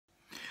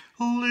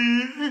Libra,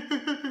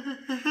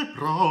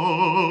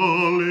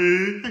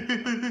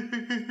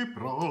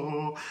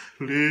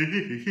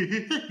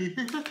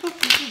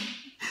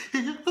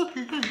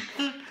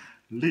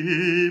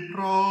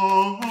 Libra,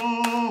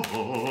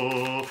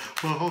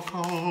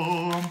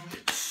 welcome.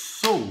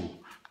 So,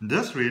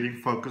 this reading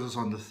focuses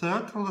on the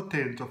 3rd till the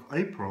 10th of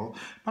April,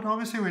 but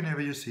obviously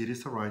whenever you see it,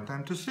 it's the right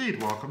time to see it.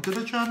 Welcome to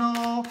the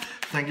channel.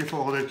 Thank you for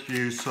all that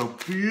you so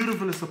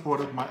beautifully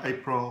supported my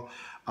April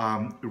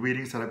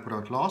readings that I put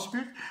out last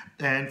week.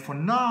 And for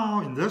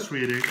now, in this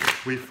reading,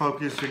 we're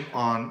focusing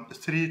on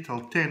 3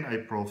 till 10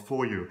 April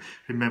for you.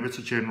 Remember, it's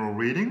a general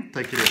reading.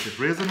 Take it as it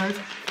resonates.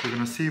 We're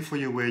going to see for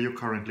you where you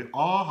currently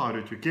are, how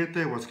did you get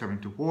there, what's coming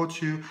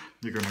towards you.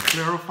 You're going to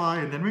clarify,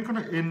 and then we're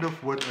going to end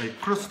up with a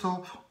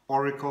crystal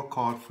oracle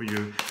card for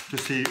you to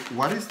see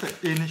what is the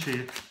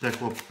energy that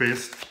will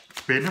best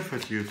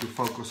benefit you to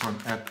focus on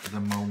at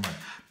the moment.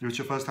 If it's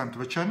your first time to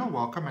the channel,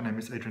 welcome. My name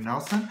is Adrian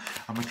H.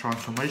 I'm a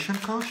transformation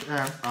coach,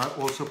 and I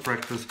also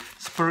practice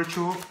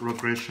spiritual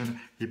regression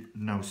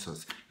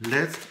hypnosis.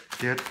 Let's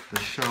get the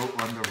show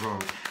on the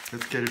road.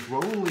 Let's get it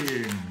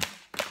rolling.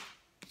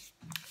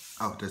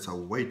 Oh, there's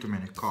way too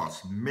many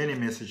cards. Many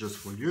messages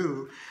for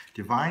you.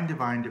 Divine,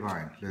 divine,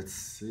 divine. Let's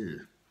see.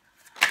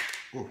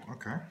 Oh,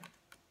 okay.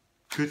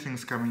 Good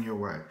things coming your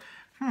way.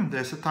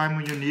 There's a time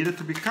when you needed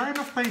to be kind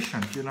of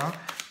patient, you know.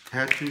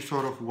 Had to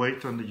sort of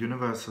wait on the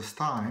universe's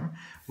time,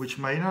 which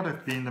may not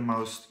have been the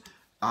most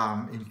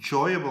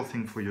enjoyable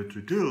thing for you to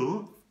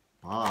do,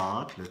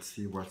 but let's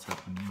see what's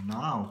happening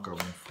now going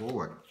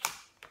forward.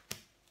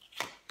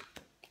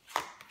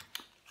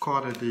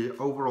 Card of the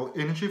overall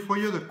energy for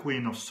you, the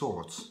Queen of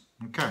Swords.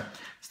 Okay,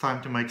 it's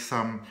time to make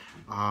some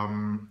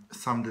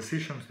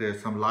decisions there,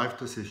 some life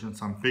decisions,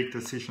 some big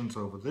decisions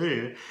over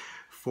there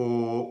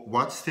for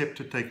what step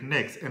to take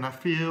next. And I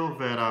feel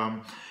that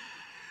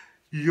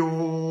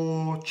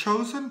your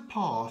chosen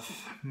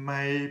path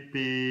may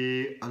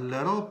be a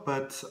little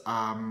bit,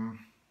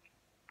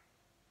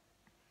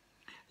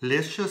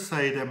 let's just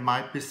say there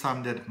might be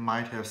some that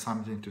might have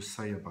something to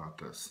say about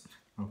this.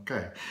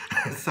 Okay,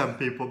 some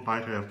people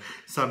might have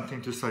something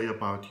to say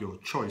about your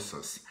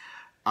choices.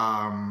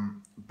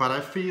 But I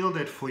feel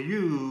that for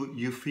you,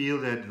 you feel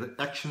that the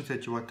actions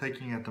that you are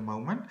taking at the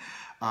moment,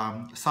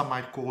 some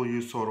might call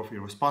you sort of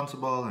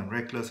irresponsible and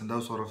reckless and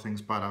those sort of things,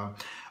 but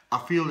I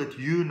feel that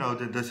you know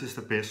that this is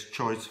the best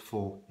choice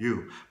for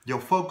you. Your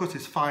focus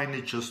is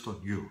finally just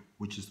on you,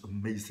 which is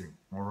amazing,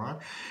 all right?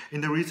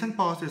 In the recent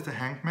past, there's the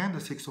Hangman,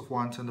 the 6 of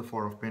Wands, and the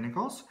 4 of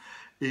Pentacles.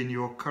 In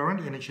your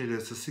current energy,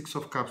 there's the 6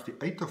 of Cups, the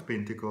 8 of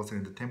Pentacles,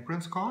 and the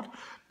Temperance card.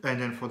 And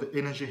then for the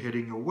energy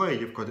heading your way,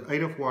 you've got the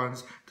 8 of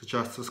Wands, the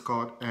Justice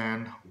card,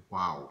 and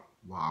wow,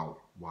 wow,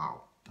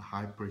 wow, the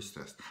High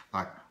Priestess.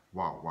 Like,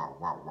 wow, wow,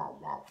 wow, wow,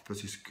 wow,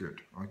 this is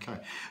good. Okay,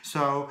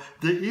 so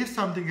there is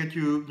something that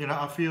you know,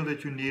 I feel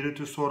that you needed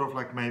to sort of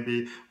like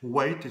maybe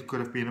wait. It could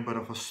have been a bit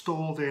of a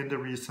stall there in the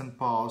recent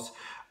past,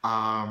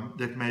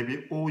 that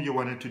maybe all you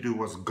wanted to do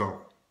was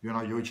go. You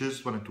know, you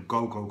just wanted to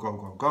go, go, go,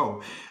 go,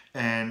 go.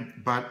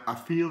 But I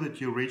feel that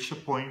you reached a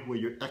point where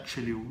you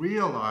actually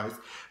realized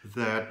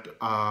that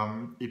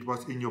it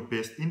was in your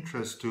best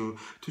interest to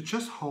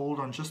just hold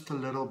on just a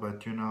little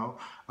bit, you know,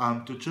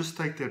 to just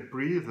take that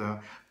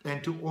breather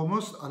and to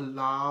almost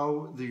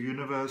allow the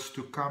universe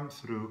to come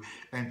through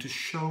and to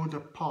show the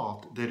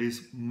path that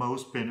is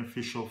most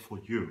beneficial for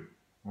you.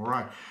 All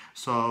right,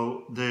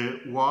 so there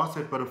was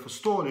a bit of a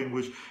stalling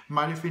which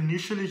might have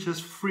initially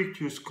just freaked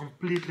you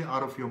completely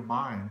out of your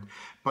mind,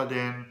 but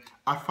then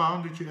I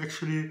found that you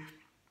actually,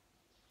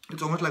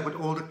 it's almost like with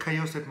all the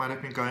chaos that might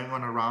have been going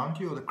on around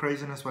you, or the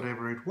craziness,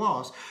 whatever it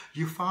was,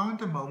 you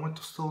found a moment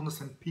of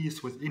stillness and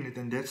peace within it,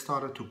 and that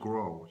started to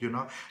grow, you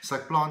know. It's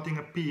like planting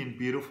a pea in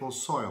beautiful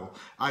soil.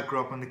 I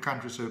grew up in the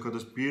country, so you've got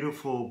this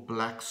beautiful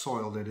black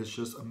soil that is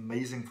just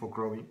amazing for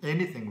growing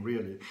anything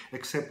really,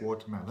 except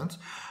watermelons.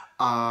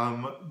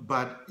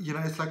 But you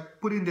know, it's like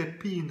putting that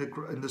pea in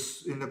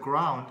the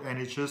ground, and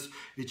it just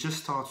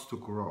starts to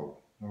grow.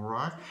 All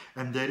right,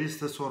 and that is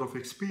the sort of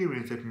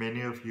experience that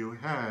many of you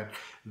had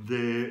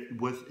there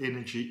with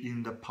energy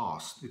in the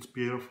past. It's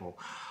beautiful.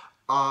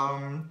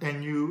 And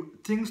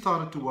things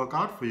started to work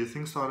out for you,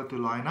 things started to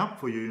line up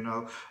for you, you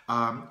know,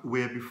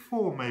 where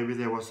before maybe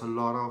there was a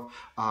lot of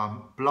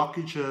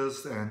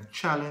blockages and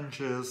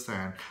challenges,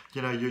 and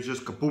you know, you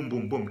just boom,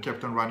 boom, boom,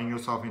 kept on running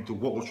yourself into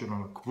walls, you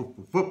know, like whoop,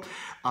 whoop, whoop.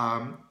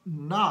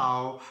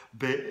 Now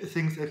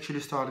things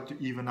actually started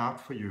to even out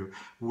for you,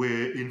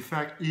 where in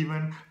fact,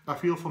 even I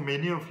feel for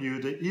many of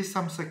you, there is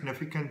some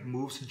significant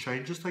moves and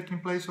changes taking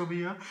place over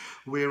here,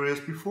 whereas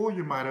before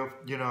you might have,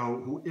 you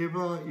know,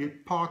 whoever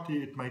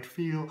party it might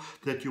feel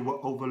that you were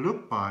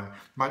overlooked by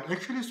might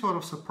actually sort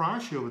of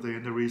surprise you over there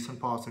in the recent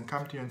past and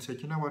come to you and say,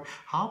 you know what,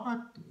 how about,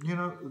 you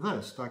know,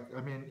 this, like,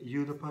 I mean,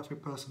 you're the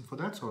perfect person for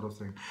that sort of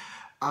thing.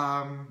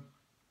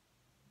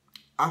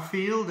 I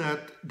feel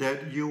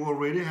that you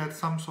already had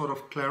some sort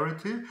of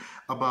clarity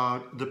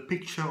about the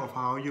picture of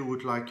how you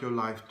would like your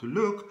life to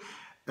look,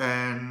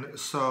 and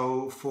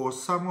so for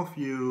some of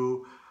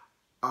you,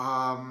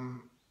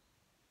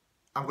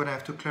 I'm going to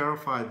have to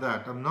clarify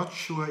that. I'm not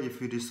sure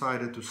if you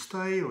decided to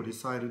stay or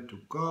decided to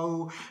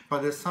go,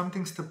 but there's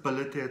something,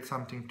 stability had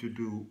something to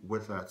do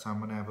with that. So I'm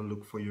going to have a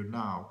look for you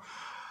now.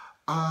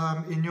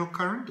 In your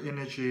current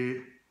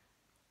energy,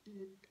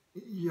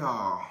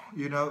 yeah,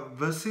 you know,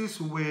 this is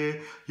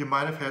where you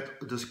might have had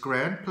this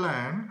grand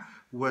plan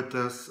with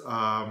this,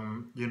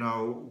 you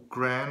know,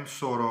 grand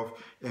sort of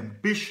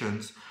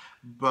ambitions,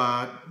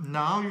 but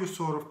now you're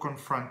sort of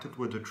confronted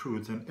with the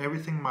truth, and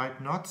everything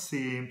might not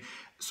seem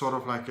sort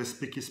of like as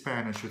spicky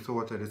span as you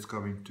thought that it's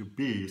going to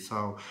be.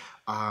 So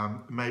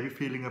maybe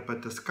feeling a bit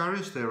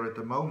discouraged there at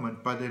the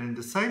moment, but then in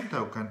the same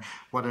token,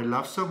 what I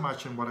love so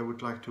much and what I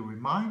would like to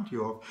remind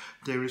you of,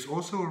 there is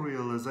also a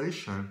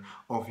realization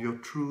of your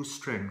true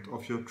strength,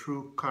 of your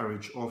true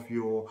courage, of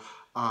your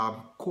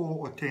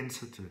core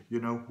authenticity,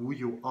 you know, who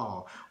you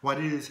are, what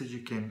it is that you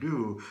can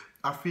do.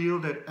 I feel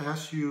that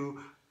as you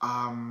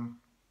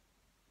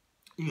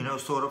you know,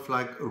 sort of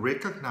like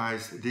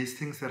recognize these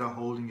things that are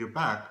holding you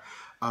back,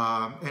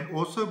 and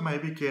also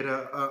maybe get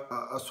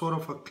a sort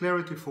of a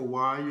clarity for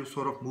why you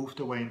sort of moved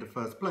away in the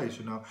first place,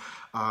 you know,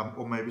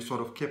 or maybe sort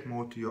of kept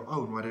more to your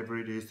own, whatever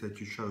it is that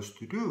you chose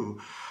to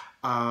do,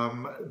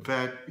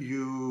 that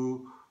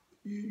you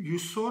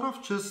sort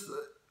of just,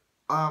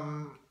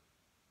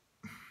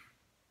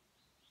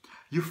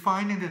 you're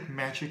finding that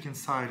magic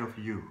inside of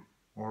you,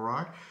 all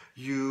right?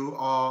 You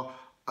are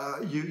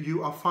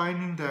you are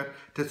finding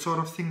that sort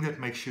of thing that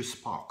makes you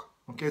spark.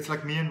 Okay, it's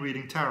like me and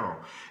reading tarot.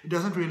 It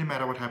doesn't really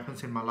matter what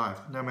happens in my life,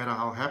 no matter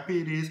how happy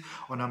it is,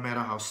 or no matter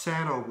how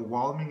sad or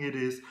overwhelming it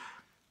is.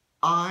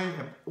 I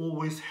am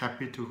always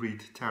happy to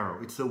read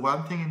tarot. It's the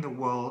one thing in the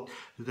world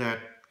that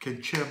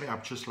can cheer me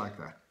up just like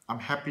that. I'm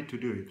happy to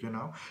do it, you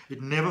know.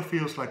 It never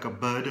feels like a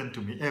burden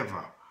to me,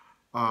 ever.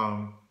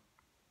 And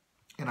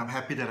I'm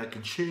happy that I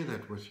can share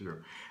that with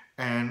you.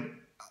 And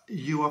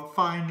you are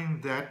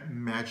finding that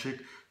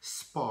magic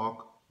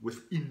spark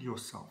within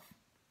yourself.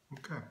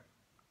 Okay.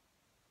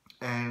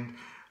 And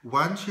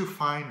once you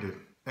find it,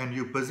 and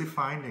you're busy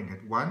finding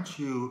it, once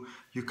you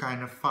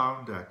kind of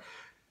found that,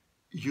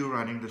 you're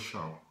running the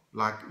show.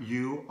 Like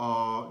you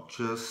are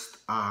just,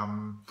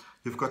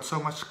 you've got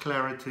so much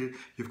clarity,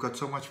 you've got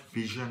so much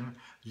vision,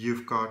 you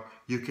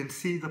can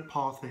see the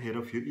path ahead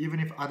of you,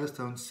 even if others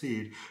don't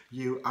see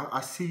it.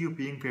 I see you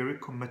being very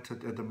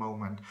committed at the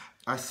moment.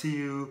 I see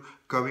you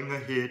going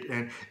ahead,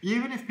 and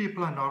even if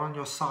people are not on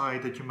your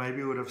side that you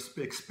maybe would have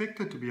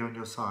expected to be on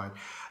your side,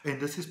 and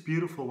this is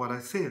beautiful, what I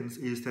sense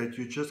is that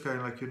you're just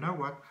going like, you know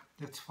what,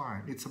 that's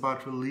fine. It's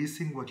about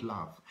releasing with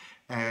love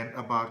and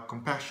about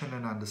compassion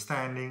and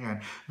understanding,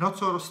 and not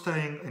sort of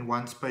staying in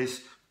one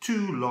space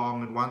too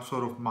long, in one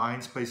sort of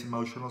mind space,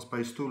 emotional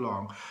space too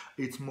long.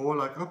 It's more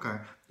like, okay,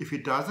 if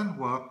it doesn't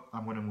work,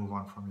 I'm going to move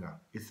on from here.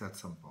 It's that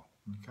simple.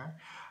 Okay.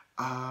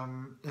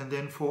 And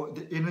then for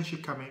the energy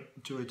coming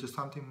to it, just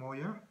something more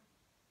here.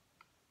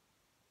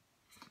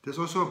 There's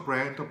also a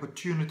brand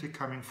opportunity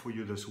coming for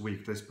you this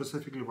week. They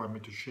specifically want me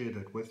to share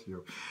that with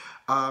you.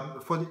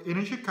 For the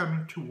energy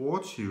coming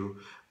towards you,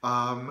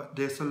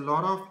 there's a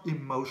lot of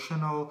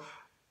emotional,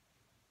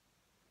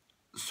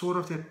 sort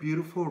of that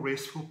beautiful,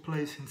 restful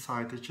place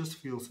inside that just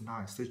feels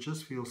nice, that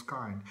just feels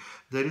kind.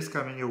 That is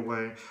coming your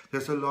way.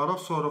 There's a lot of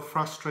sort of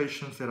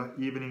frustrations that are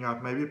evening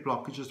out, maybe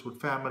blockages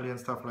with family and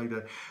stuff like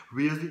that,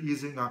 really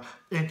easing out,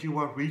 and you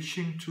are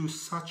reaching to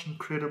such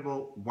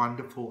incredible,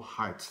 wonderful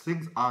heights.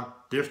 Things are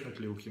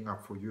definitely looking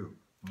up for you.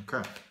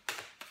 Okay.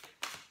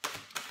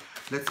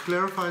 Let's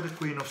clarify the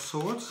Queen of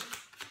Swords.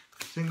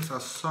 Things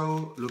are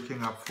so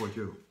looking up for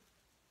you.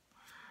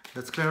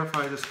 Let's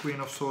clarify this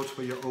Queen of Swords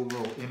for your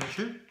overall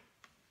energy.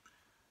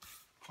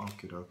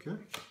 Okay.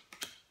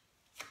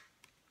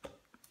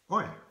 Oh,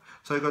 yeah.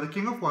 So you got the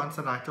King of Wands,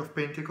 the Knight of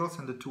Pentacles,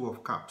 and the Two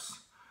of Cups.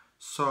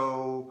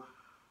 So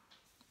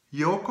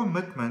your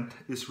commitment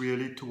is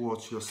really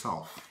towards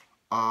yourself.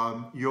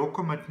 Your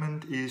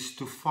commitment is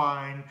to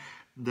find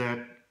that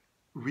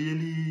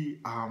really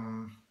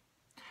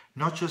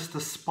not just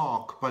the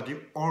spark, but the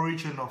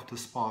origin of the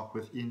spark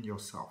within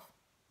yourself.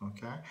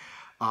 Okay,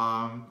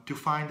 to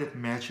find that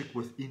magic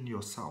within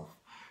yourself,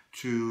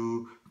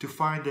 to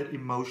find that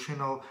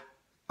emotional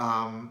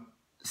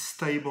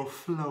stable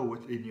flow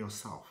within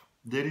yourself.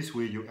 That is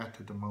where you're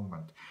at the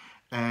moment,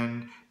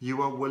 and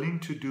you are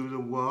willing to do the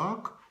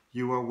work.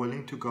 You are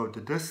willing to go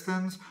the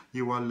distance.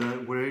 You are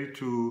ready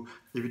to,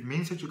 if it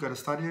means that you got to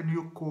study a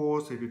new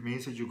course, if it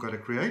means that you got to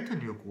create a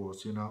new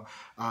course, you know,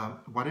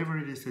 whatever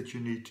it is that you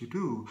need to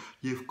do,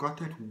 you've got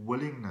that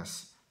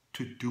willingness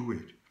to do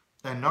it.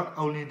 And not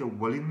only the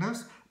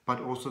willingness, but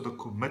also the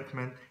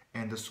commitment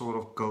and the sort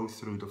of go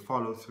through, the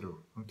follow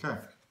through. Okay.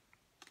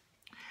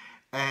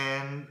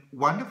 And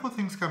wonderful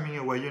things coming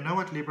your way. You know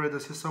what, Libra,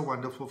 this is so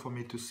wonderful for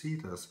me to see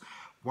this.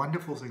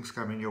 Wonderful things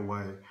coming your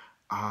way.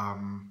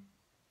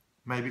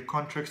 Maybe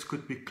contracts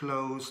could be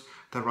closed,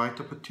 the right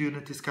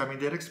opportunities coming.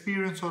 That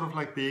experience sort of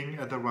like being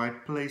at the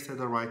right place at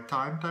the right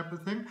time type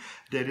of thing,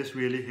 that is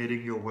really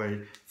heading your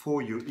way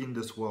for you in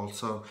this world.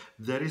 So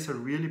that is a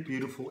really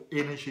beautiful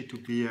energy to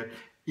be at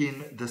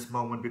in this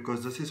moment,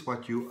 because this is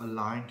what you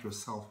aligned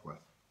yourself with.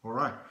 All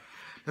right.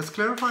 Let's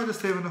clarify the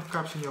Seven of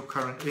Cups in your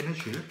current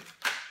energy.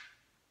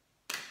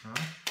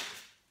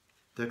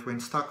 That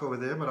went stuck over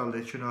there, but I'll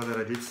let you know that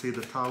I did see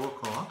the Tower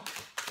card.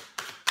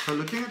 So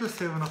looking at the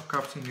Seven of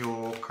Cups in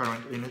your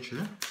current energy,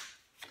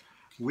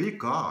 we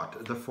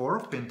got the Four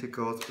of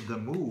Pentacles, the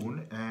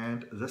Moon,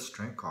 and the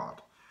Strength card.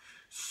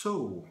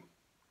 So,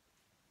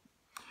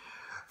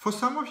 for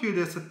some of you,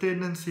 there's a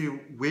tendency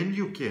when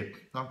you get,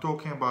 I'm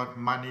talking about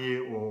money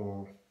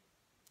or,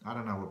 I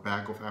don't know, a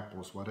bag of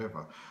apples,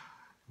 whatever.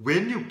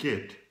 When you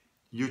get,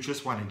 you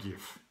just want to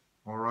give.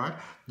 All right,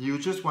 you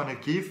just want to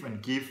give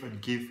and give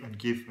and give and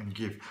give and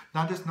give.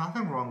 Now, there's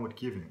nothing wrong with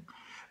giving,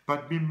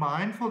 but be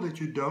mindful that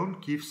you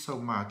don't give so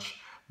much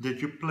that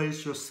you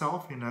place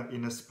yourself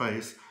in a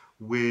space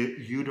where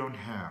you don't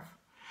have,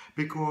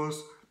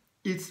 because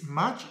it's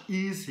much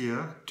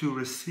easier to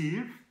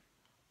receive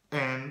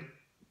and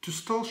to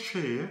still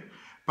share,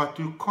 but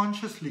to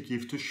consciously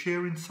give, to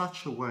share in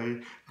such a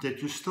way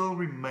that you still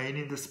remain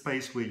in the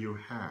space where you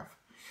have.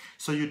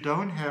 So you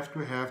don't have to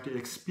have the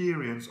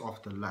experience of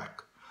the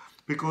lack.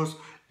 Because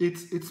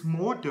it's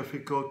more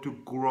difficult to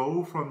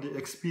grow from the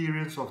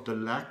experience of the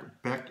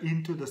lack back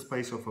into the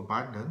space of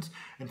abundance.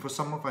 And for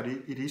some of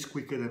it, it is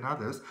quicker than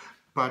others.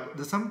 But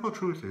the simple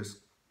truth is,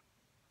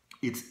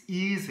 it's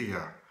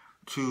easier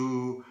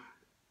to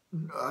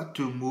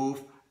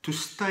move, to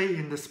stay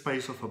in the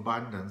space of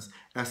abundance,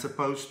 as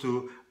opposed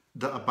to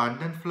the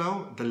abundant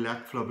flow, the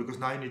lack flow, because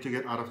now you need to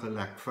get out of the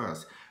lack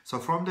first. So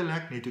from the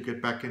lack, you need to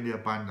get back in the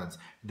abundance.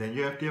 Then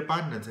you have the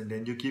abundance, and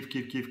then you give,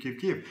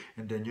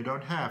 and then you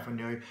don't have, and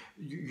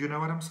you know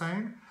what I'm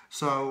saying?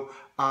 So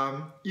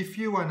if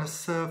you want to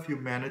serve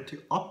humanity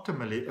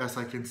optimally, as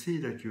I can see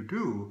that you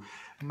do,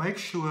 make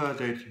sure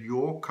that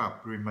your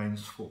cup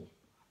remains full,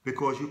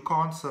 because you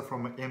can't serve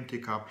from an empty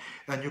cup,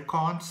 and you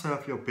can't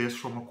serve your best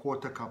from a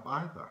quarter cup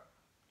either.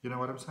 You know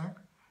what I'm saying?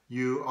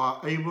 You are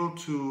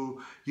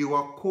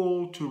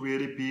called to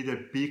really be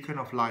that beacon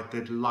of light,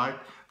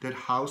 that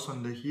house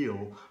on the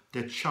hill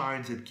that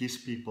shines, that gives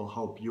people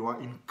hope. You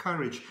are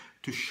encouraged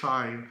to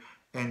shine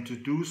and to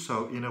do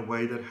so in a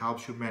way that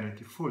helps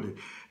humanity fully.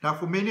 Now,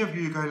 for many of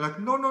you, you're going like,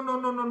 no,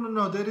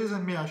 that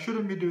isn't me. I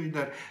shouldn't be doing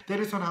that. That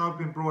is not how I've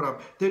been brought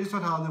up. That is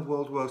not how the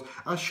world works.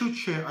 I should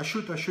share. I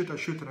should.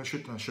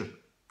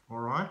 All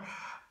right?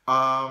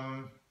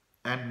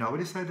 And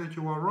nobody said that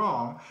you are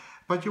wrong.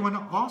 But you want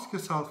to ask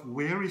yourself,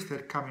 where is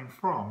that coming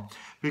from?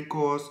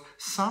 Because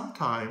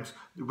sometimes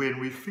when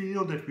we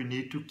feel that we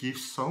need to give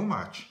so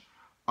much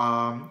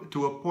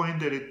to a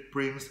point that it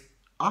brings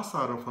us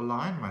out of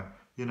alignment,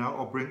 you know,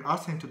 or bring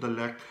us into the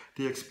lack,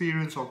 the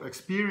experience of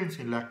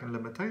experiencing lack and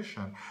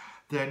limitation,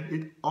 then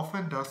it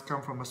often does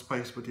come from a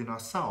space within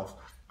ourselves,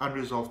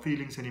 unresolved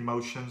feelings and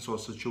emotions or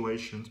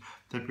situations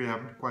that we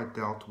haven't quite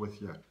dealt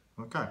with yet.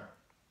 Okay.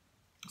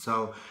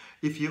 So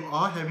if you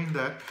are having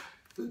that,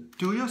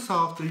 do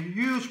yourself the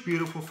huge,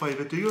 beautiful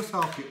favor, do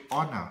yourself the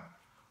honor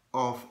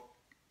of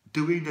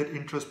doing that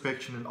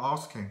introspection and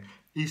asking,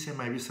 is there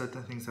maybe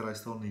certain things that I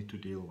still need to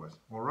deal with?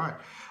 All right.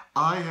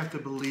 I have to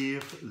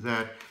believe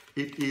that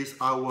it is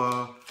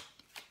our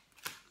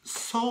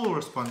sole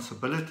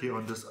responsibility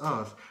on this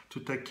earth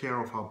to take care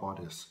of our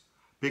bodies,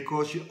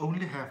 because you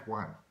only have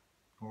one.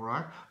 All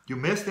right. You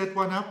mess that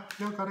one up,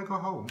 you gotta go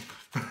home.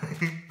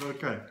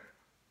 Okay.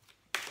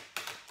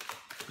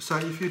 So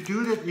if you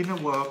do that inner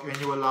work and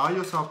you allow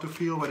yourself to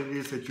feel what it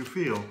is that you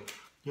feel,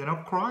 you know,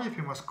 cry if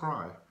you must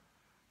cry.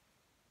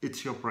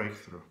 It's your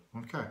breakthrough.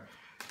 Okay.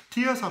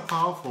 Tears are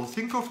powerful.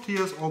 Think of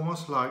tears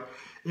almost like,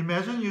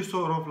 imagine you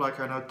sort of like,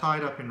 I know,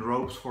 tied up in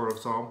ropes, for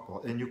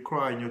example, and you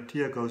cry and your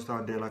tear goes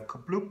down there like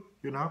kabloop,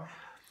 you know.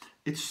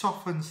 It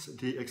softens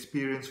the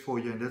experience for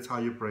you, and that's how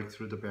you break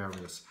through the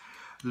barriers.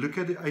 Look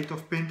at the Eight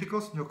of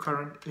Pentacles in your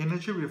current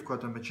energy. We've got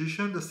the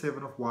Magician, the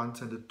Seven of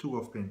Wands, and the Two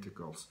of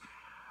Pentacles.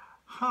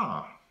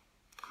 I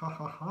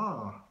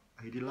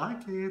do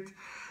like it.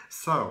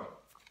 So,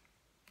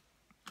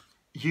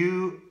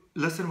 you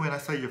listen when I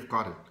say you've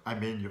got it. I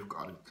mean you've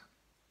got it.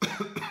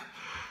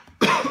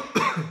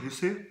 You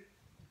see?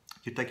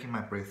 You're taking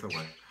my breath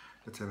away.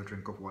 Let's have a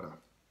drink of water.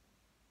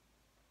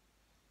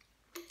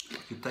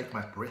 You take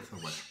my breath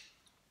away.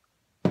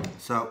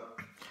 So,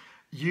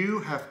 you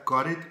have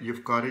got it,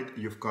 you've got it,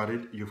 you've got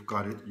it, you've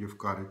got it, you've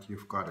got it,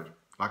 you've got it.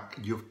 Like,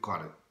 you've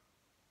got it.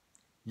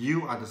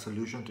 You are the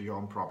solution to your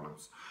own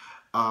problems.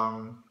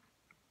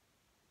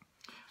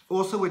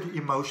 Also, with the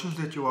emotions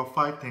that you are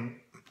fighting,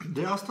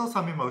 there are still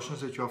some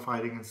emotions that you are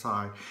fighting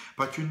inside,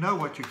 but you know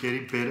what, you're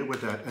getting better with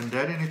that, and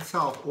that in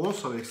itself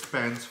also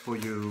expands for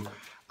you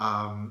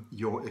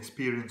your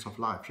experience of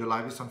life. Your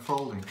life is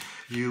unfolding.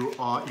 You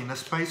are in a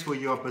space where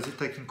you are busy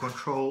taking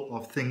control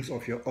of things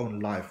of your own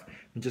life.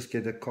 You just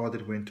get the card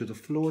that went to the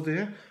floor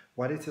there.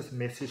 What is this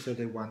message that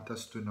they want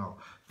us to know?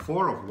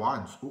 Four of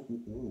Wands.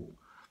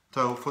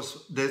 So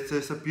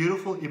there's a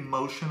beautiful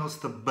emotional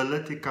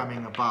stability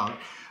coming about,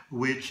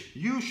 which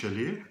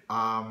usually,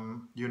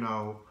 you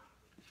know,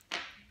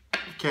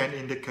 can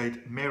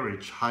indicate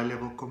marriage,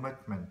 high-level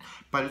commitment.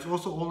 But it's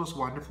also all those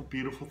wonderful,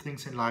 beautiful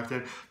things in life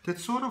that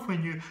sort of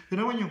when you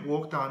know, when you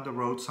walk down the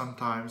road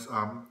sometimes,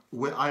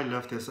 where I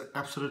live, there's an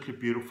absolutely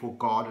beautiful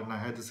garden. I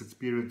had this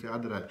experience the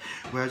other day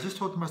where I just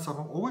thought to myself,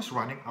 I'm always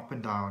running up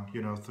and down,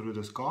 you know, through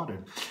this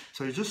garden.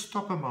 So you just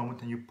stop a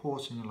moment and you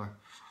pause and you're like,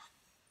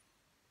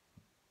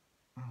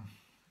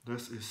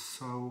 this is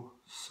so,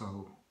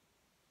 so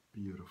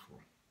beautiful.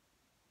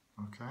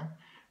 Okay?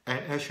 And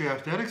as you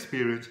have that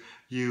experience,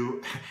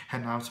 you,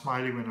 and I'm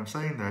smiling when I'm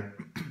saying that,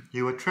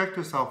 you attract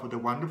yourself with the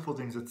wonderful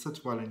things that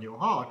sits well in your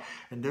heart.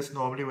 And that's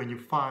normally when you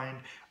find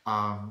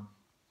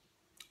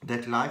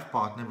that life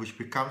partner, which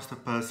becomes the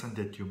person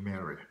that you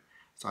marry.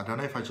 So I don't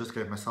know if I just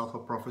gave myself a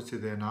prophecy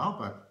there now,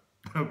 but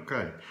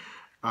okay.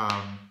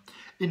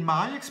 In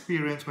my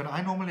experience, when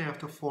I normally have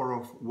the Four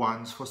of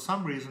Wands, for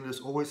some reason there's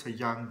always a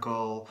young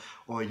girl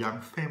or a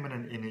young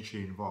feminine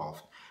energy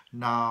involved.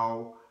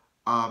 Now,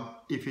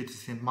 if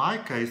it's in my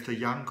case, the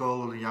young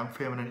girl or the young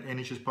feminine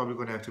energy is probably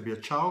going to have to be a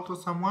child or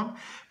someone,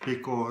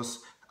 because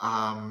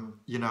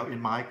you know, in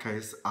my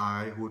case,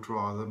 I would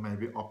rather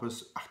maybe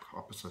opposite.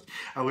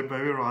 I would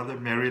maybe rather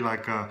marry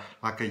like a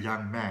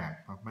young man,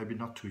 maybe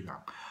not too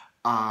young.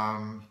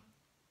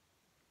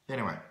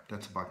 Anyway,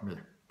 that's about me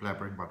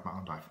blabbering about my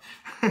own life.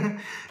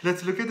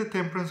 Let's look at the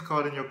Temperance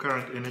card in your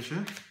current energy.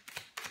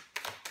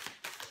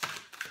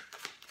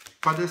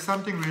 But there's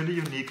something really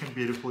unique and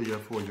beautiful here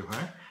for you,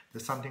 huh?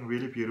 There's something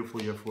really beautiful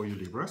here for you,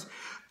 Libras.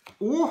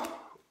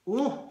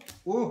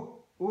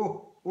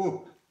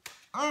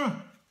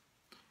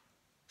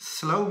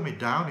 Slow me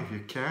down if you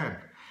can.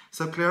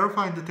 So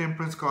clarifying the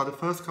Temperance card, the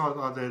first card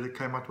out there that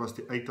came out was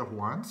the Eight of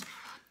Wands.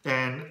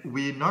 And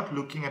we're not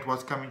looking at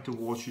what's coming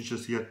towards you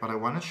just yet, but I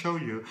want to show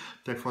you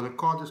that for the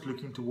card that's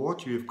looking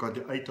towards you, you've got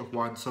the Eight of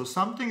Wands. So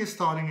something is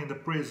starting in the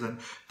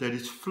present that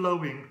is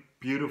flowing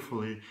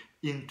beautifully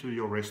into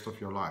your rest of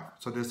your life.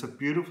 So there's a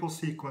beautiful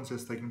sequence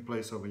that's taking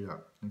place over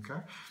here, okay?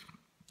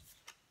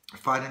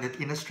 Finding that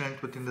inner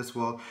strength within this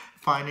world,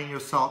 finding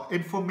yourself.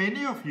 And for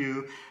many of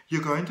you, you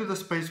go into the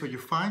space where you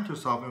find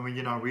yourself, and when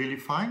you now really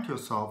find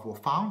yourself or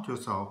found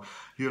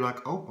yourself, you're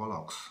like, oh,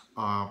 bollocks.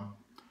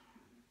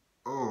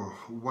 Oh,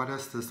 what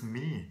does this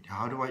mean?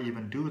 How do I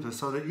even do this?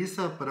 So there is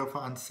a bit of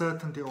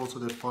uncertainty also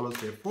that follows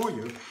there for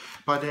you.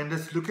 But then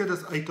let's look at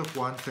this Eight of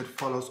Wands that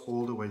follows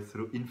all the way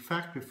through. In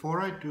fact, before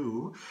I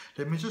do,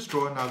 let me just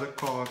draw another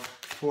card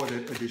for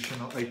that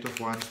additional Eight of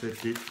Wands that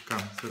did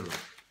come through.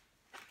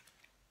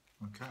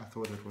 Okay, I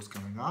thought that was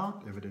coming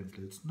out.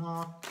 Evidently it's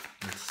not.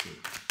 Let's see.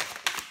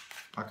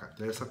 Okay,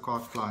 there's a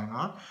card flying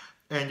out.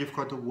 And you've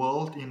got the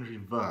World in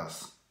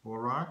reverse.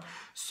 Alright?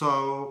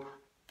 So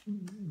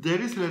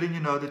that is letting you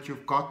know that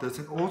you've got this,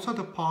 and also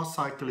the past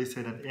cycle is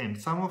at an end.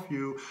 Some of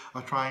you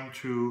are trying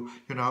to,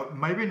 you know,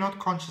 maybe not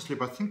consciously,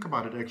 but think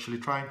about it actually,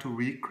 trying to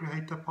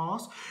recreate the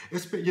past.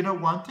 It's, you know,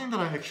 one thing that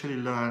I actually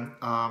learned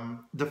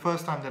the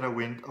first time that I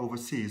went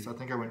overseas, I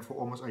think I went for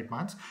almost 8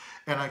 months,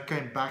 and I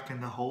came back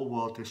and the whole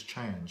world has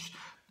changed.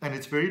 And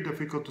it's very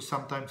difficult to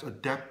sometimes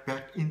adapt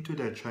back into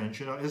that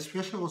change, you know,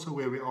 especially also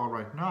where we are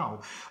right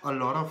now. A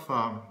lot of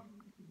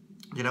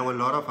you know, a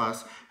lot of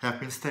us have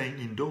been staying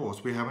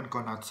indoors. We haven't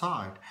gone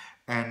outside.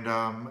 And,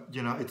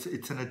 you know,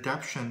 it's an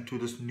adaptation to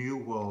this new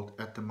world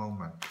at the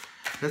moment.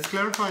 Let's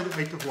clarify the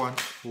Eight of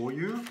Wands for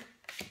you.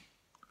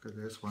 Okay,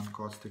 there's one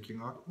card sticking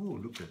out. Oh,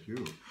 look at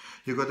you.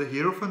 You've got the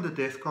Hierophant, the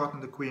Death card,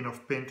 and the Queen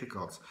of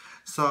Pentacles.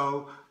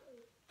 So,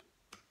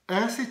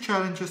 as the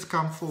challenges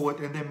come forward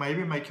and they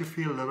maybe make you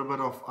feel a little bit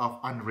of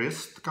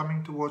unrest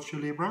coming towards you,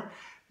 Libra,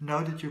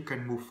 know that you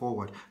can move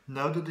forward.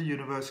 Know that the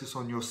universe is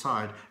on your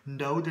side.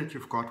 Know that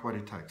you've got what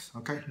it takes.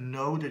 Okay?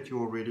 Know that you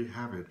already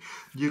have it.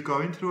 You're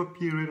going through a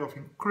period of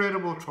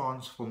incredible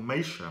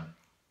transformation.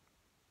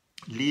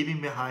 Leaving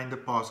behind the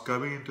past,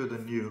 going into the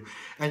new.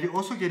 And you're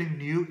also getting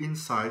new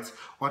insights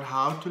on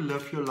how to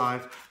live your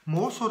life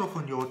more sort of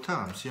on your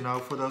terms. You know,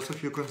 for those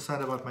of you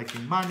concerned about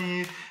making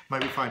money,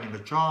 maybe finding a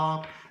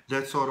job,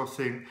 that sort of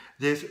thing.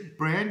 There's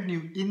brand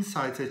new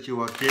insights that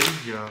you are getting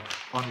here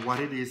on what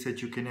it is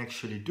that you can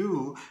actually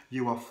do.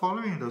 You are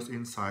following those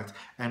insights,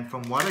 and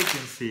from what I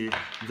can see,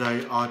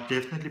 they are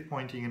definitely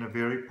pointing in a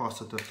very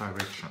positive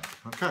direction.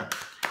 Okay,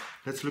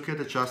 let's look at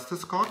the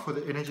Justice card for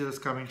the energy that's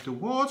coming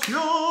towards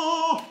you.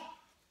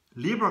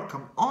 Libra,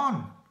 come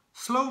on,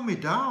 slow me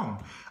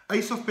down.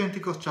 Ace of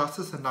Pentacles,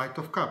 Justice, and Knight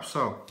of Cups.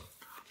 So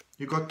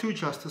you got two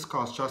Justice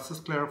cards, Justice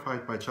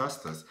clarified by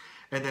Justice.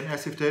 And then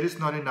as if that is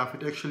not enough,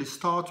 it actually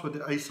starts with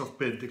the Ace of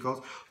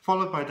Pentacles,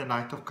 followed by the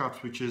Knight of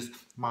Cups, which is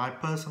my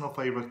personal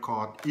favorite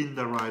card in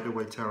the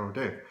Rider-Waite Tarot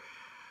deck.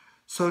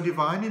 So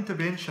divine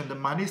intervention, the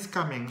money's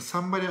coming.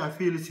 Somebody I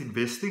feel is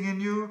investing in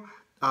you.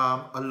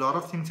 A lot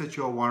of things that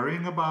you're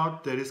worrying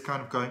about, that is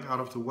kind of going out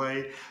of the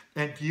way.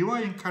 And you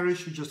are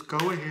encouraged to just go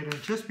ahead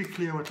and just be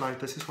clear with like,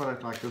 this is what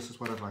I'd like, this is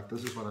what I'd like,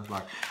 this is what I'd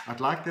like.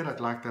 I'd like that, I'd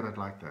like that, I'd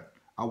like that.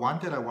 I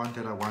want it, I want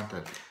it, I want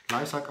it.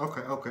 Life's like,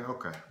 okay, okay,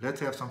 okay. Let's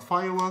have some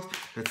fireworks.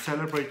 Let's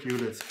celebrate you.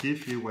 Let's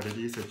give you what it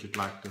is that you'd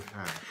like to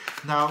have.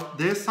 Now,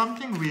 there's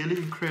something really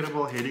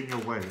incredible heading your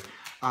way.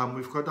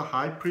 We've got the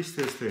High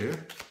Priestess there.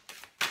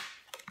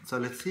 So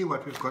let's see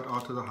what we've got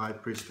out of the High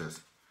Priestess.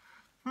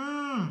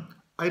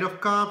 8 of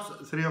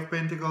Cups, 3 of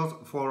Pentacles,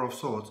 4 of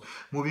Swords.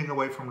 Moving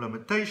away from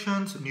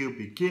limitations, new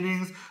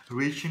beginnings,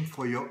 reaching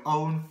for your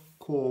own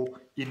core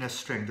inner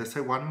strength. Let's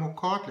say one more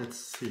card. Let's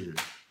see.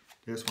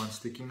 There's one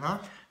sticking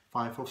out.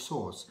 5 of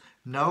Swords.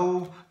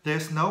 No,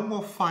 there's no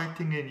more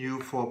fighting in you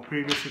for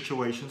previous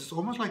situations. It's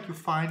almost like you're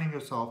finding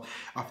yourself,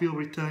 I feel,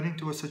 returning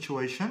to a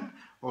situation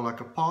or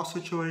like a past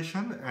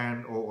situation,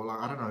 and or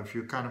like, I don't know, if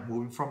you're kind of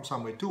moving from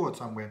somewhere towards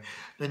somewhere,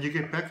 then you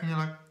get back and you're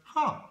like,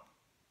 huh,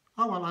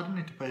 oh well, I didn't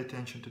need to pay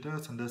attention to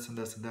this and this and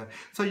this and that.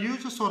 So you're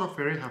just sort of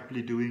very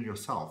happily doing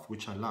yourself,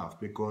 which I love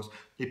because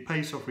it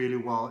pays off really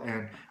well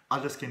and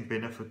others can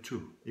benefit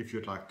too if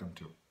you'd like them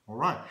to. All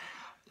right.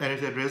 And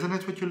if that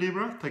resonates with you,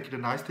 Libra, take it a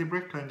nice deep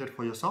breath, claim that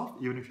for yourself.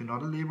 Even if you're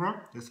not a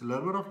Libra, there's a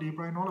little bit of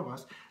Libra in all of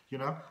us, you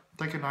know.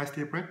 Take a nice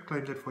deep breath,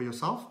 claim that for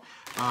yourself.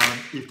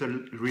 If the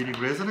reading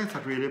resonates,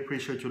 I'd really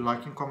appreciate you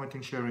liking,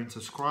 commenting, sharing,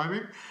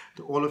 subscribing.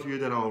 To all of you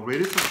that are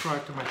already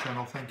subscribed to my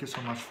channel, thank you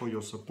so much for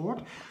your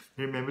support.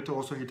 Remember to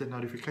also hit that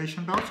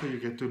notification bell so you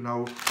get to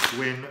know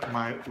when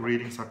my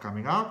readings are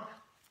coming out.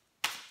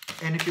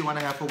 And if you want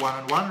to have a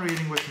one-on-one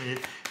reading with me,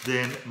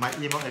 then my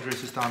email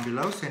address is down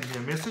below. Send me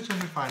a message and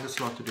we find a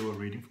slot to do a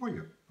reading for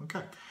you.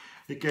 Okay.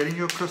 You're getting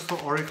your crystal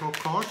oracle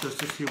card just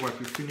to see what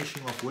we're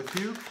finishing off with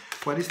you.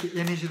 What is the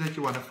energy that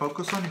you want to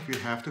focus on? If you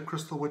have the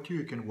crystal with you,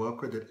 you can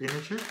work with that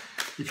energy.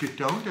 If you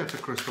don't have the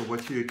crystal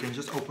with you, you can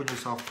just open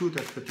yourself to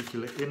that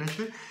particular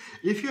energy.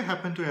 If you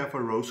happen to have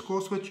a rose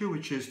quartz with you,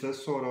 which is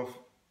this sort of,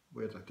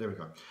 there we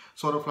go,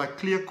 sort of like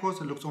clear quartz,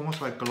 it looks almost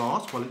like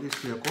glass. Well, it is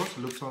clear quartz,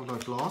 it looks sort of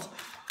like glass.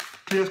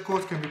 Clear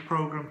quartz can be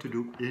programmed to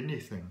do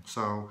anything.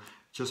 So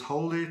just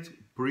hold it,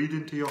 breathe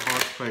into your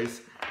heart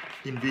space,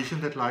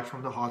 envision that light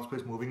from the heart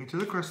space moving into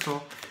the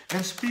crystal,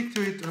 and speak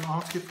to it and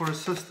ask it for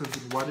assistance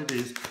in what it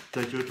is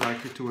that you'd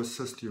like it to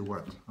assist you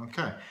with.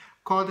 Okay.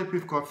 Card that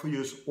we've got for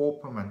you is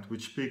Orpiment,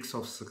 which speaks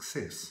of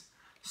success.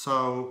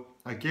 So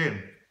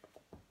again,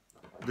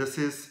 this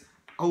is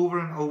over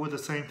and over the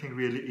same thing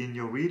really in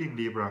your reading,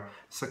 Libra.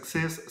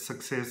 Success,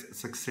 success,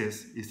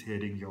 success is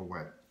heading your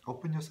way.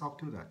 Open yourself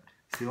to that.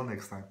 See you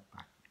next time.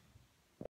 Bye.